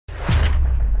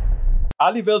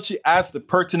Ali Velshi asked the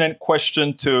pertinent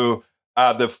question to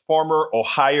the former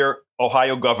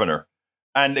Ohio governor.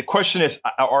 And the question is,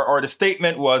 or the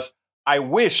statement was, I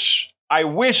wish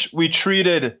we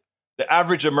treated the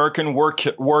average American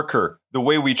worker the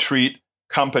way we treat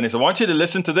companies. I want you to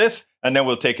listen to this, and then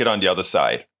we'll take it on the other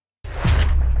side.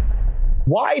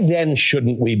 Why then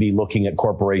shouldn't we be looking at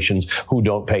corporations who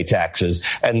don't pay taxes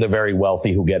and the very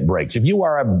wealthy who get breaks? If you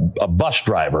are a bus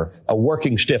driver, a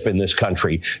working stiff in this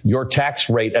country, your tax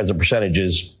rate as a percentage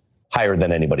is higher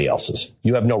than anybody else's.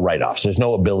 You have no write-offs. There's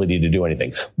no ability to do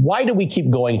anything. Why do we keep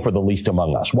going for the least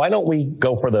among us? Why don't we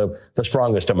go for the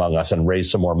strongest among us and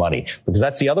raise some more money? Because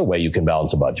that's the other way you can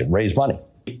balance a budget, raise money.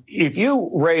 If you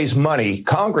raise money,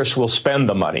 Congress will spend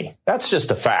the money. That's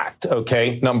just a fact,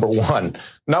 okay? Number one.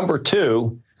 Number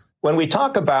two, when we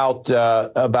talk about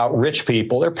rich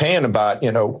people, they're paying about,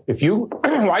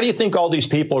 why do you think all these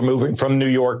people are moving from New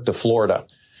York to Florida?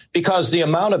 Because the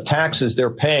amount of taxes they're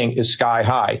paying is sky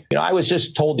high. I was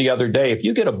just told the other day, if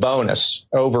you get a bonus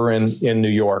over in New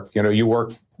York, you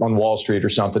work on Wall Street or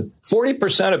something,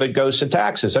 40% of it goes to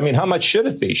taxes. I mean, how much should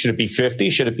it be? Should it be 50?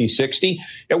 Should it be 60?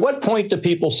 At what point do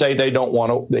people say they don't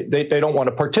want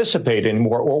to participate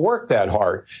anymore or work that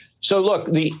hard? So look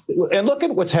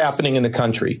at what's happening in the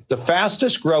country. The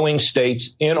fastest growing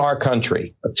states in our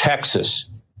country, Texas,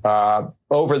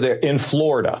 over there in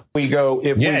Florida, we go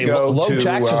low to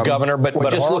taxes, Governor, but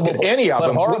just horrible, look at any of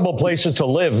them. Horrible places to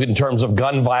live in terms of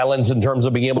gun violence, in terms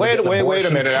of being able to get an abortion. Wait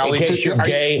a minute, Ali. In case you're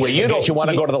gay, in case you want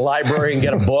to go to the library and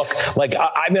get a book.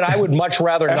 I would much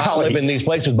rather not live in these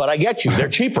places, but I get you. They're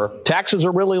cheaper. Taxes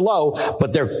are really low,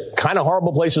 but they're kind of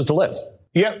horrible places to live.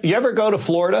 You ever go to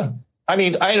Florida? I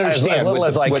mean, I understand as little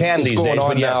as I can these days,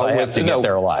 but yes, I have to get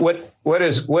there a lot. What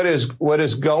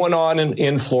is going on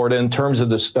in Florida in terms of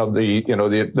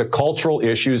the cultural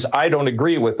issues? I don't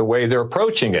agree with the way they're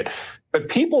approaching it, but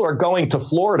people are going to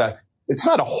Florida. It's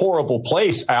not a horrible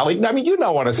place, Ali. I mean, you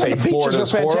don't want to say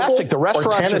Florida's horrible. The beaches are fantastic. The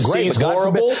restaurants are great, but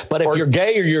horrible. But if you're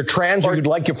gay or you're trans or you'd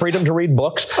like your freedom to read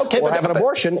books or have an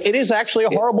abortion, it is actually a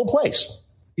horrible place.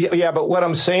 Yeah, but what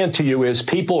I'm saying to you is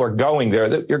people are going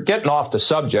there. You're getting off the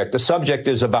subject. The subject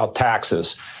is about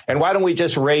taxes. And why don't we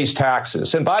just raise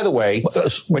taxes? And by the way,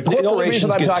 the only reason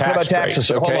I'm talking about taxes,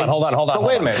 hold on.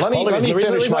 Wait a minute. Let me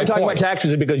finish my point. I'm talking about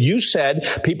taxes is because you said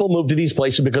people move to these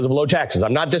places because of low taxes.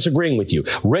 I'm not disagreeing with you.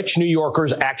 Rich New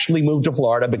Yorkers actually move to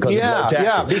Florida because of low taxes.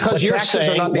 Yeah, because you're taxes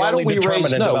saying, are not the only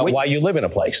determinant about why you live in a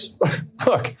place.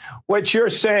 Look, what you're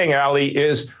saying, Ali,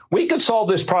 is we could solve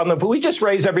this problem if we just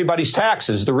raise everybody's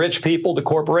taxes, the rich people, the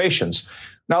corporations.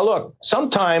 Now, look,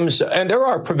 sometimes, and there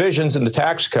are provisions in the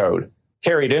tax code,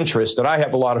 carried interest, that I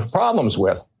have a lot of problems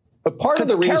with. But part of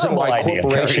the reason why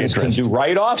corporations can do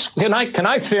write-offs, can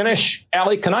I finish,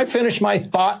 Ali, can I finish my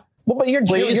thought? Well, but you're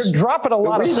dropping a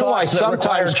lot of thoughts that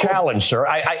require challenge, sir.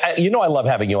 I love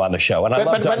having you on the show, and I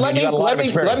love talking to you. You got a lot of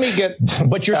experience.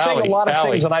 But you're saying a lot of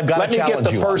things, and I've got to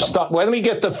challenge you on them. Let me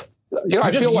get the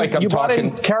I feel like I'm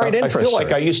talking. Carried interest. I feel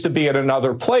like I used to be at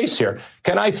another place here.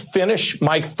 Can I finish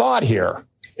my thought here?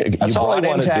 That's all I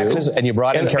want to do. And you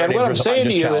brought in carried interest. I'm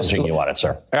just challenging you on it,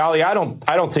 sir. Ali, I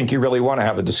don't think you really want to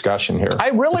have a discussion here. I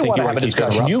really want to have a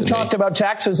discussion. You talked about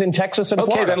taxes in Texas and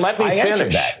Florida. Okay, then let me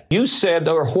finish. You said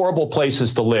there are horrible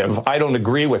places to live. I don't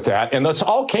agree with that. And this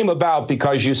all came about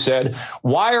because you said,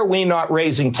 why are we not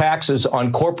raising taxes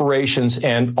on corporations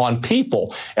and on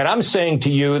people? And I'm saying to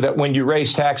you that when you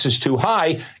raise taxes too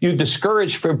high, you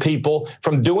discourage people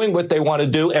from doing what they want to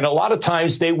do. And a lot of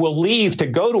times they will leave to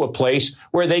go to a place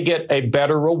where they get a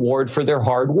better reward for their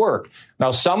hard work.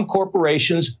 Now, some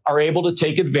corporations are able to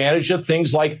take advantage of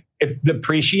things like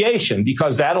depreciation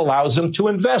because that allows them to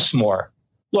invest more.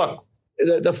 Look,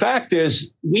 the fact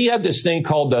is we have this thing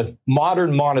called the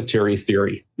modern monetary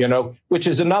theory, which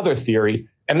is another theory.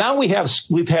 And now we've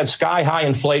had sky high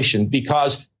inflation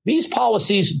because these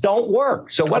policies don't work.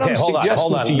 So what I'm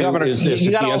suggesting to you, Governor, is this: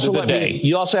 at the end of the day,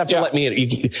 you also have to let me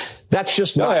in. That's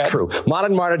just not true.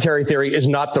 Modern monetary theory is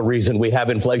not the reason we have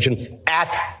inflation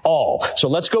at all. So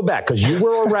let's go back, because you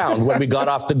were around when we got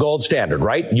off the gold standard,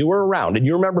 right? You were around, and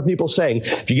you remember people saying,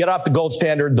 if you get off the gold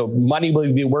standard, the money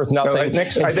will be worth nothing.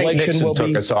 I think Nixon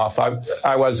took us off.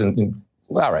 I wasn't.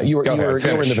 All right, you were in the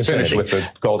vicinity. Finish with the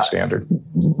gold standard.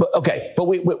 Okay, but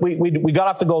we got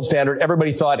off the gold standard.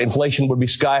 Everybody thought inflation would be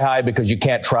sky high because you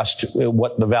can't trust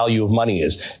what the value of money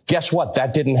is. Guess what?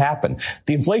 That didn't happen.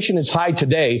 The inflation is high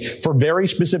today for very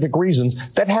specific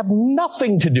reasons that have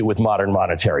nothing to do with modern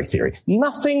monetary theory.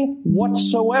 Nothing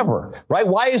whatsoever, right?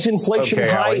 Why is inflation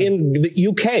high in the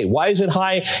UK? Why is it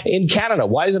high in Canada?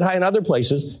 Why is it high in other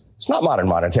places? It's not modern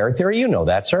monetary theory. You know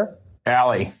that, sir.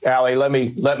 Allie, let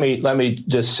me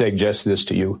just suggest this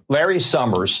to you. Larry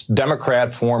Summers,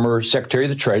 Democrat, former Secretary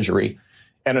of the Treasury,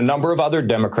 and a number of other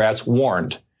Democrats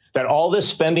warned that all this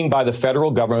spending by the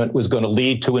federal government was going to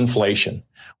lead to inflation.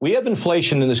 We have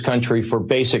inflation in this country for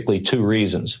basically two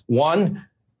reasons. One,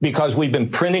 because we've been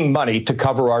printing money to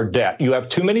cover our debt. You have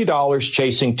too many dollars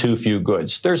chasing too few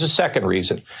goods. There's a second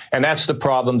reason, and that's the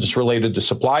problem that's related to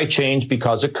supply chains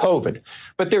because of COVID.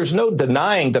 But there's no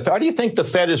denying why do you think the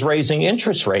Fed is raising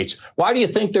interest rates? Why do you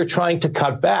think they're trying to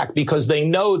cut back? Because they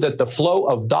know that the flow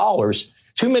of dollars,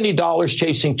 too many dollars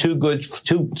chasing too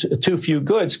few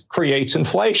goods creates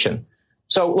inflation.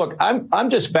 So look, I'm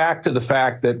just back to the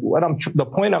fact that the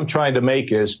point I'm trying to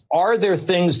make is, are there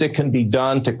things that can be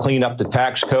done to clean up the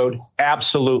tax code?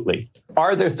 Absolutely.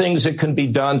 Are there things that can be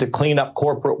done to clean up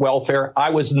corporate welfare? I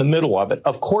was in the middle of it.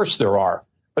 Of course there are.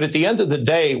 But at the end of the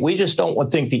day, we just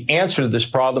don't think the answer to this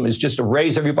problem is just to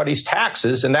raise everybody's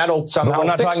taxes, and that'll somehow fix it. We're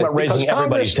not talking about raising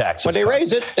everybody's taxes. When they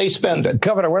raise it, they spend it.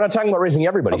 Governor, we're not talking about raising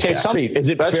everybody's taxes. Is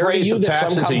it fair to you that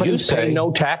some companies pay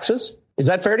no taxes? Is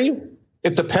that fair to you?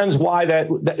 It depends why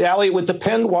Allie, it would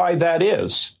depend why that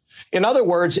is. In other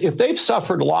words, if they've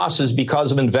suffered losses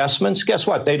because of investments, guess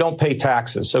what? They don't pay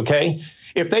taxes, okay?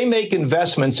 If they make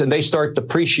investments and they start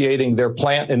depreciating their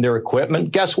plant and their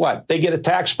equipment, guess what? They get a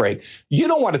tax break. You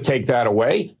don't want to take that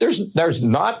away. There's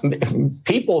not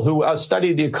people who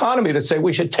study the economy that say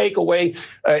we should take away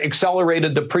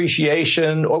accelerated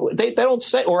depreciation, or they don't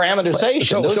say, or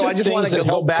amortization. So I just want to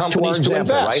go back to our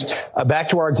example, right? Back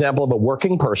to our example of a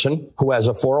working person who has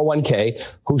a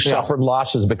 401k who suffered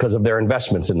losses because of their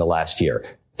investments in the last year.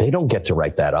 They don't get to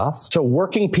write that off. So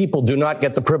working people do not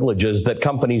get the privileges that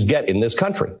companies get in this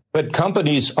country. But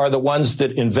companies are the ones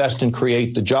that invest and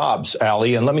create the jobs,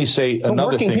 Allie. And let me say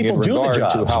another thing in regard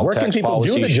to how working people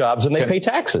do the jobs and they pay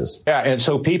taxes. Yeah, and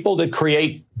so people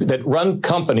that run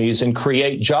companies and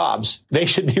create jobs, they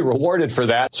should be rewarded for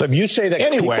that. So if you say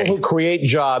that people who create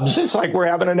jobs, it's like we're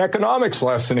having an economics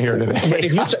lesson here today. But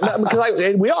if you say,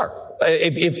 because we are.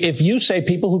 If you say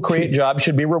people who create jobs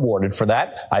should be rewarded for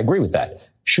that, I agree with that.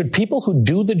 Should people who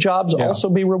do the jobs also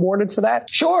be rewarded for that?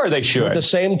 Sure, they should. With the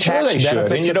same tax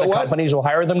benefits that the companies who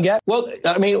hire them get? Well,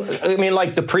 I mean,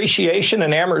 like depreciation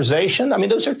and amortization. I mean,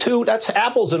 that's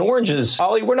apples and oranges.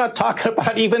 Ollie, we're not talking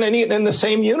about even in the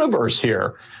same universe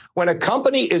here. When a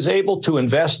company is able to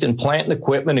invest in plant and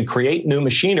equipment and create new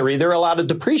machinery, they're allowed to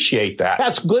depreciate that.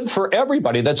 That's good for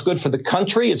everybody. That's good for the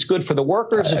country. It's good for the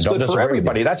workers. It's good for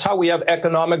everybody. That's how we have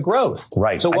economic growth.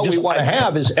 Right. So what we want to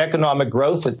have is economic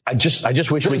growth. I just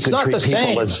wish we could treat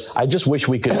people as, I just wish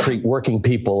we could treat working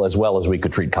people as well as we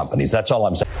could treat companies. That's all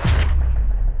I'm saying.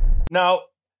 Now,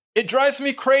 it drives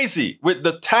me crazy with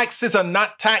the taxes and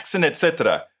not taxing,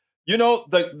 etc. You know,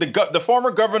 the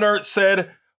former governor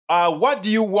said, what do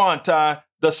you want? The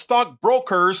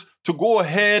stockbrokers to go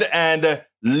ahead and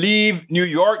leave New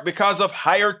York because of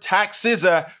higher taxes?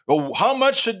 How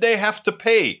much should they have to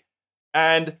pay?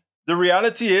 And the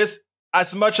reality is,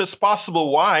 as much as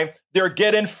possible. Why? They're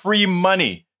getting free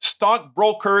money.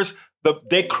 Stockbrokers,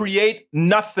 they create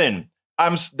nothing.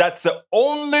 That's the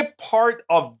only part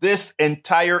of this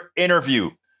entire interview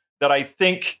that I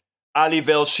think Ali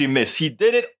Velshi missed. He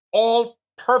did it all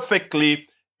perfectly,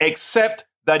 except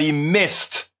that he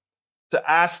missed to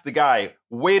ask the guy,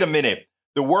 wait a minute,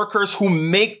 the workers who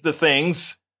make the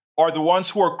things are the ones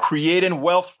who are creating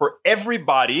wealth for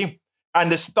everybody,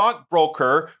 and the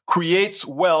stockbroker creates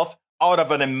wealth out of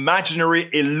an imaginary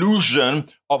illusion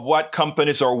of what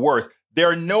companies are worth.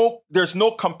 There's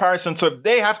no comparison. So if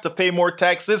they have to pay more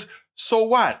taxes, so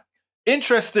what?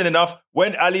 Interesting enough,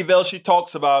 when Ali Velshi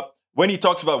talks about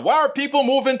why are people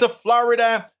moving to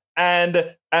Florida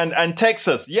and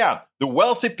Texas? Yeah, the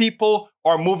wealthy people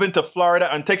are moving to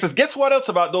Florida and Texas. Guess what else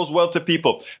about those wealthy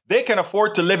people? They can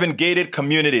afford to live in gated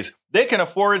communities. They can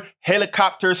afford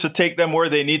helicopters to take them where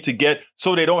they need to get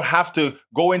so they don't have to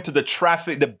go into the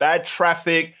traffic, the bad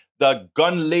traffic, the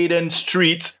gun-laden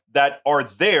streets that are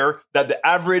there that the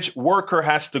average worker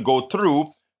has to go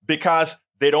through because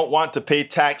they don't want to pay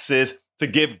taxes to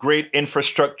give great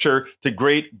infrastructure, to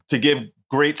give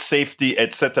great safety,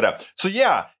 etc. So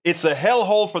yeah, it's a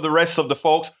hellhole for the rest of the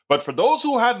folks. But for those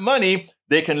who have money,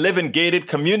 they can live in gated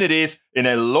communities in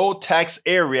a low tax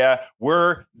area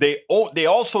where they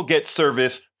also get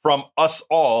service from us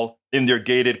all in their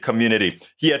gated community.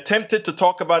 He attempted to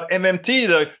talk about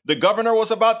MMT. The governor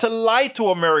was about to lie to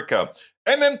America.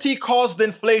 MMT caused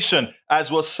inflation,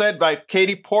 as was said by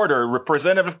Katie Porter,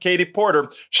 Representative Katie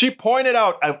Porter. She pointed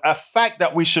out a fact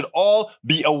that we should all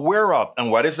be aware of.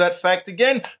 And what is that fact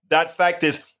again? That fact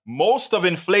is most of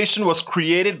inflation was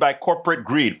created by corporate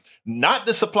greed, not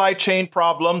the supply chain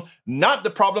problem, not the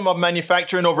problem of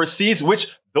manufacturing overseas,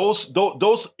 which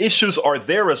those issues are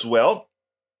there as well.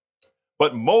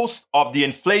 But most of the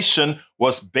inflation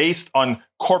was based on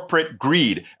corporate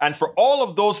greed. And for all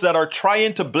of those that are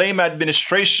trying to blame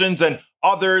administrations and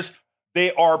others,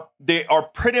 they are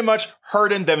pretty much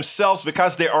hurting themselves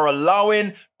because they are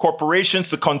allowing corporations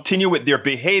to continue with their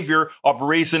behavior of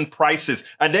raising prices.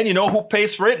 And then you know who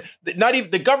pays for it? Not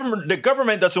even the government. The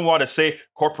government doesn't want to say,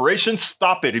 corporations,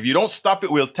 stop it. If you don't stop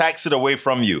it, we'll tax it away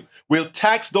from you. We'll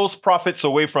tax those profits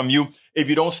away from you if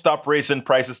you don't stop raising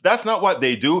prices. That's not what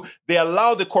they do. They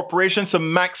allow the corporations to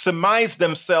maximize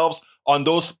themselves on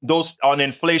those on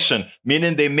inflation,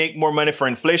 meaning they make more money for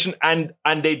inflation, and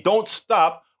they don't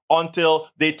stop until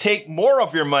they take more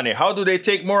of your money. How do they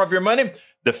take more of your money?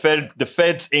 The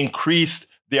feds increased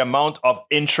the amount of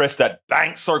interest that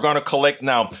banks are going to collect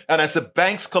now. And as the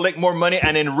banks collect more money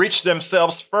and enrich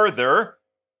themselves further,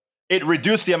 it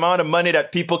reduced the amount of money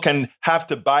that people can have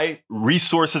to buy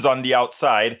resources on the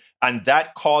outside. And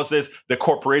that causes the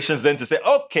corporations then to say,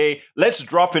 okay, let's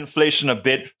drop inflation a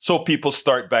bit so people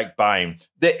start back buying.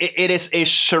 It is a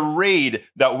charade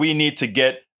that we need to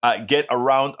get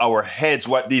around our heads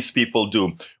what these people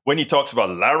do. When he talks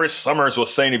about, Larry Summers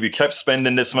was saying, if you kept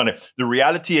spending this money, the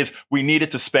reality is we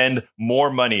needed to spend more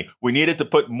money. We needed to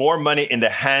put more money in the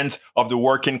hands of the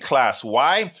working class.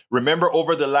 Why? Remember,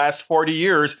 over the last 40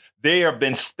 years, they have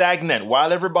been stagnant. While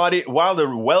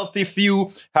the wealthy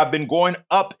few have been going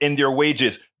up in their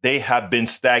wages, they have been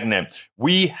stagnant.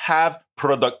 We have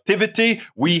productivity.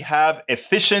 We have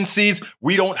efficiencies.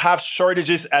 We don't have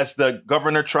shortages, as the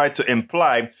governor tried to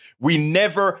imply. We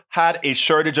never had a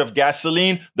shortage of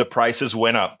gasoline. The prices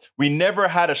went up. We never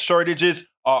had a shortages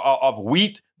of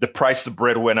wheat. The price of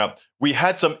bread went up. We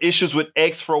had some issues with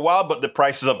eggs for a while, but the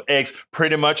prices of eggs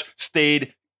pretty much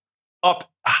stayed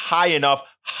up high enough,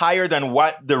 higher than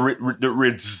what the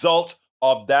result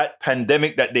of that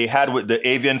pandemic that they had with the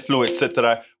avian flu,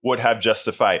 etc., would have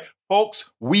justified.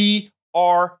 Folks, we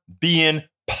are being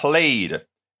played,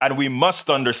 and we must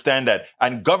understand that.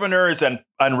 And governors and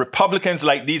Republicans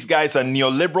like these guys and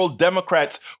neoliberal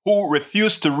Democrats who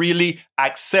refuse to really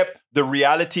accept the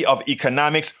reality of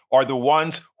economics are the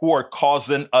ones who are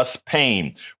causing us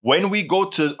pain. When we go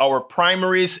to our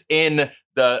primaries in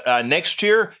the next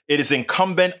year, it is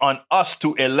incumbent on us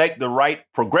to elect the right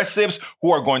progressives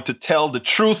who are going to tell the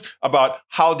truth about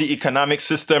how the economic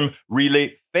system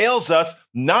really fails us,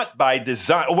 not by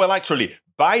design. Well, actually,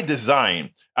 by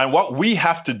design. And what we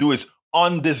have to do is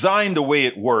undesign the way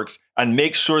it works and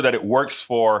make sure that it works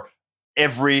for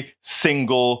every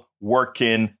single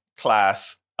working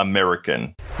class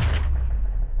American.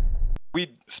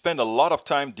 We spend a lot of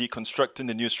time deconstructing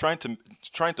the news, trying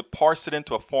to parse it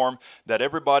into a form that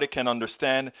everybody can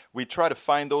understand. We try to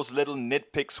find those little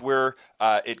nitpicks where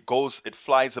it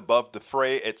flies above the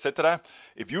fray, etc.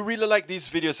 If you really like these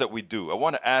videos that we do, I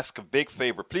want to ask a big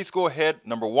favor. Please go ahead.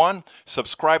 Number one,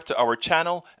 subscribe to our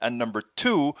channel. And number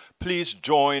two, please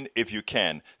join if you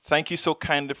can. Thank you so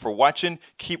kindly for watching.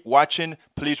 Keep watching.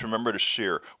 Please remember to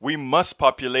share. We must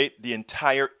populate the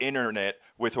entire internet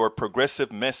with our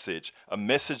progressive message, a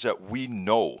message that we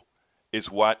know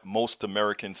is what most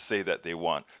Americans say that they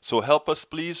want. So help us,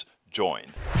 please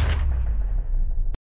join.